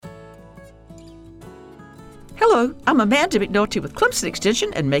Hello, I'm Amanda McNulty with Clemson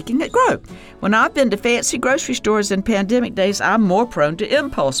Extension and Making It Grow. When I've been to fancy grocery stores in pandemic days, I'm more prone to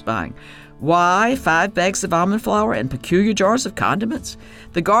impulse buying. Why 5 bags of almond flour and peculiar jars of condiments?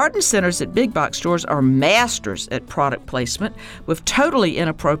 The garden centers at big box stores are masters at product placement with totally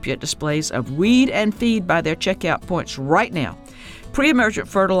inappropriate displays of weed and feed by their checkout points right now. Pre-emergent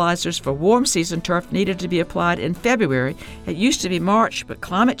fertilizers for warm season turf needed to be applied in February. It used to be March, but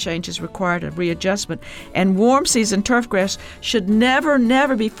climate change has required a readjustment, and warm season turfgrass should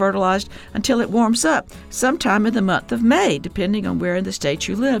never be fertilized until it warms up, sometime in the month of May, depending on where in the state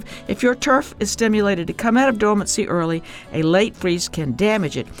you live. If your turf is stimulated to come out of dormancy early, a late freeze can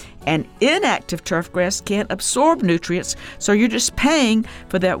damage it. And inactive turfgrass can't absorb nutrients, so you're just paying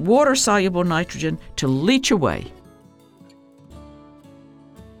for that water-soluble nitrogen to leach away.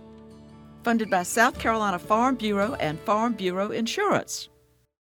 Funded by South Carolina Farm Bureau and Farm Bureau Insurance.